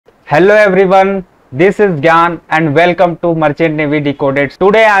Hello everyone, this is Gyan and welcome to Merchant Navy Decoded.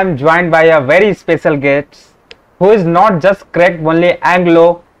 Today I am joined by a very special guest who is not just cracked only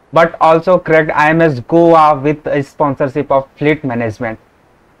Anglo but also cracked IMS Goa with a sponsorship of fleet management.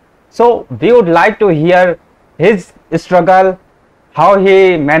 So we would like to hear his struggle, how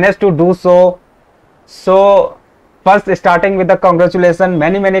he managed to do so. So first starting with the congratulations,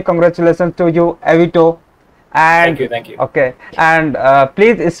 many congratulations to you Evito. Thank And you, thank you. okay, and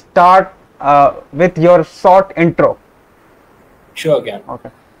please start with your short intro. Sure, again. Okay.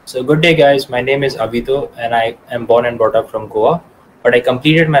 So, good day, guys. My name is Avito, and I am born and brought up from Goa, but I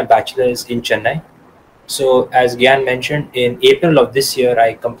completed my bachelor's in Chennai. So, as Gyan mentioned, in April of this year,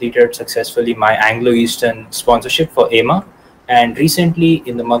 I completed successfully my Anglo Eastern sponsorship for AMA, and recently,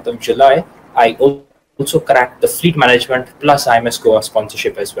 in the month of July, I also cracked the fleet management plus IMS Goa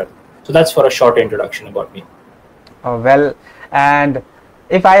sponsorship as well. So, that's for a short introduction about me. Well, and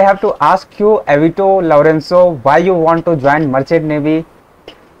if I have to ask you, Evito Lorenzo, why you want to join Merchant Navy,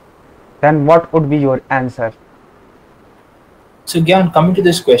 then what would be your answer? So, Gyan, coming to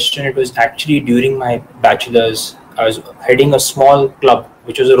this question, it was actually during my bachelor's. I was heading a small club,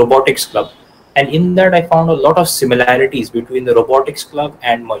 which was a robotics club. And in that, I found a lot of similarities between the robotics club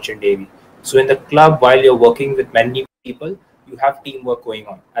and merchant navy. So, in the club, while you're working with many people, you have teamwork going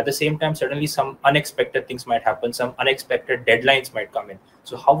on. At the same time, suddenly some unexpected things might happen, some unexpected deadlines might come in.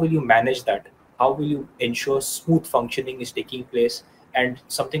 So, how will you manage that? How will you ensure smooth functioning is taking place and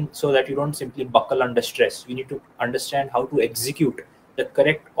something so that you don't simply buckle under stress? You need to understand how to execute the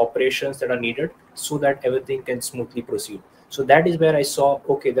correct operations that are needed so that everything can smoothly proceed. So that is where I saw,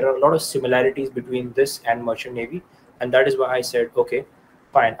 okay, there are a lot of similarities between this and merchant navy, and that is why I said, okay,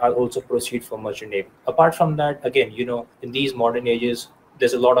 fine, I'll also proceed for merchant navy. Apart from that, again, in these modern ages,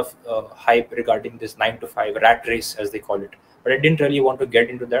 there's a lot of hype regarding this 9 to 5 rat race, as they call it. But I didn't really want to get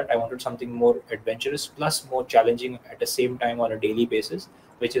into that. I wanted something more adventurous plus more challenging at the same time on a daily basis,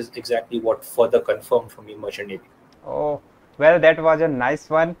 which is exactly what further confirmed for me merchant navy. Oh, well, that was a nice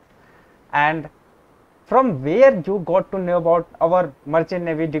one. And from where you got to know about our Merchant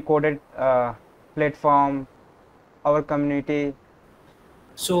Navy Decoded platform, our community?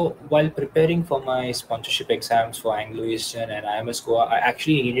 So while preparing for my sponsorship exams for Anglo Eastern and IMS Goa, I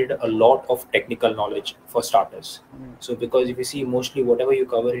actually needed a lot of technical knowledge for starters. So because if you see, mostly whatever you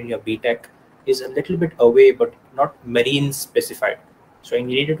cover in your BTech is a little bit away, but not marine specified. So I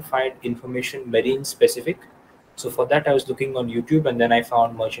needed to find information marine specific. So for that, I was looking on YouTube, and then I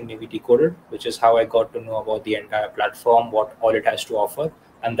found Merchant Navy Decoded, which is how I got to know about the entire platform, what all it has to offer,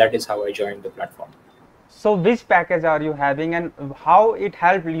 and that is how I joined the platform. So which package are you having and how it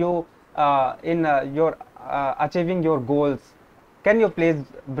helped you in your achieving your goals? Can you please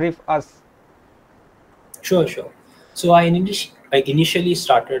brief us? Sure, sure. So I initially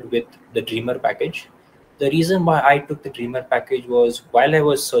started with the Dreamer package. The reason why I took the Dreamer package was while I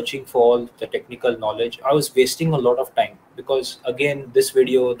was searching for all the technical knowledge, I was wasting a lot of time because again, this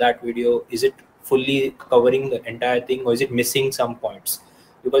video, that video, is it fully covering the entire thing or is it missing some points?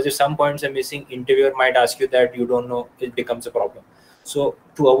 Because if some points are missing, interviewer might ask you that you don't know, it becomes a problem. So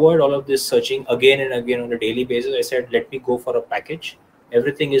to avoid all of this searching again and again on a daily basis, I said, let me go for a package.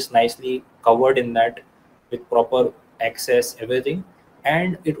 Everything is nicely covered in that with proper access, everything,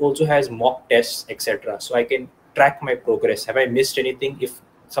 and it also has mock tests, etc. So I can track my progress. Have I missed anything? If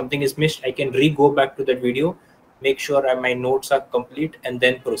something is missed, I can go back to that video, make sure my notes are complete, and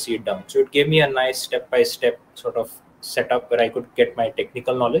then proceed down. So it gave me a nice step-by-step sort of setup where I could get my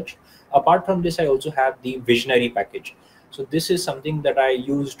technical knowledge. Apart from this, I also have the visionary package. So this is something that I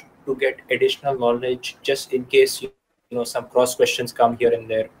used to get additional knowledge just in case some cross questions come here and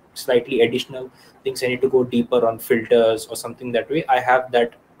there, slightly additional things I need to go deeper on filters or something that way. I have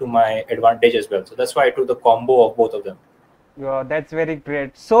that to my advantage as well. So that's why I took the combo of both of them. Yeah, that's very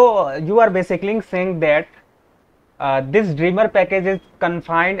great. So you are basically saying that this Dreamer package is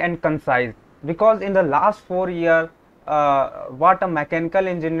confined and concise because in the last 4 years, what a mechanical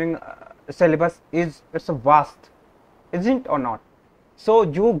engineering syllabus is, it's a vast, isn't or not? So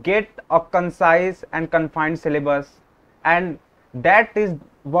you get a concise and confined syllabus, and that is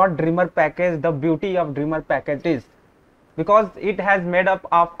what Dreamer package, the beauty of Dreamer package is, because it has made up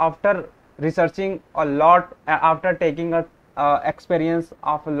of after researching a lot, after taking a experience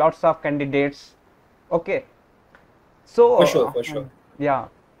of lots of candidates. Okay, so For sure, for sure. yeah,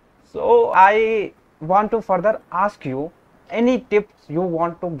 so I want to further ask you any tips you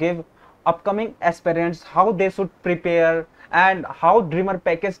want to give upcoming aspirants how they should prepare and how Dreamer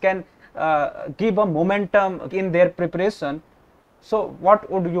package can give a momentum in their preparation. So what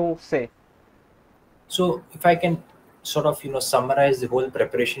would you say? So if I can sort of summarize the whole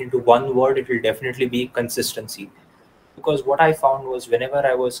preparation into one word, it will definitely be consistency. Because what I found was whenever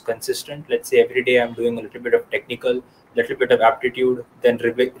I was consistent, let's say every day I'm doing a little bit of technical, little bit of aptitude, then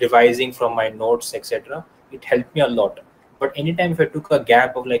revising from my notes, etc., it helped me a lot. But anytime if I took a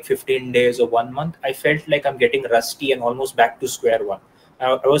gap of like 15 days or 1 month, I felt like I'm getting rusty and almost back to square one.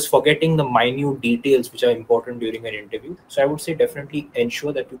 I was forgetting the minute details which are important during an interview. So I would say definitely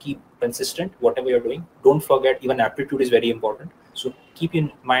ensure that you keep consistent whatever you're doing. Don't forget, even aptitude is very important. So keep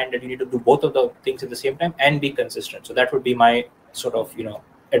in mind that you need to do both of the things at the same time and be consistent. So that would be my sort of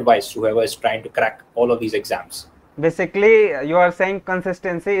advice to whoever is trying to crack all of these exams. Basically, you are saying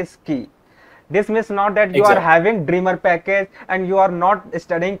consistency is key. This means not that you are Exactly. having dreamer package and you are not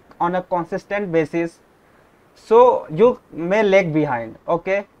studying on a consistent basis, so you may lag behind.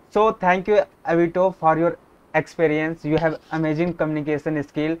 Okay, so thank you, Avito, for your experience. You have amazing communication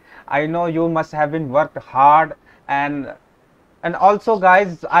skill. I know you must have been worked hard. And also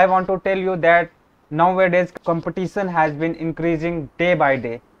guys, I want to tell you that nowadays competition has been increasing day by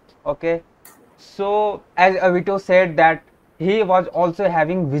day. Okay, so as Avito said that he was also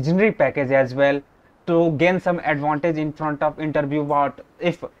having visionary package as well to gain some advantage in front of interview. What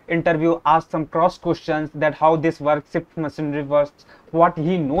if interview asks some cross questions that how this works, shift machinery works, what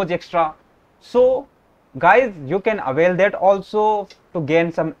he knows extra. So guys, you can avail that also to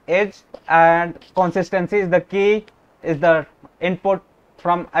gain some edge, and consistency is the key, is the input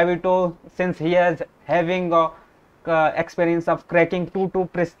from Avito, since he is having experience of cracking two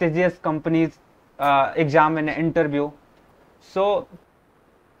prestigious companies exam and interview. So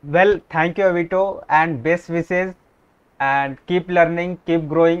well, thank you, Avito, and best wishes, and keep learning, keep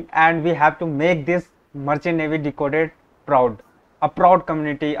growing, and we have to make this Merchant Navy Decoded proud, a proud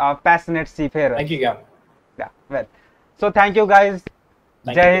community, a passionate seafarer. Thank you, Gam. Yeah, well, so thank you guys.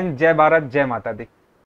 Thank Jai you. Hind, Jai Bharat, Jai Mata Di.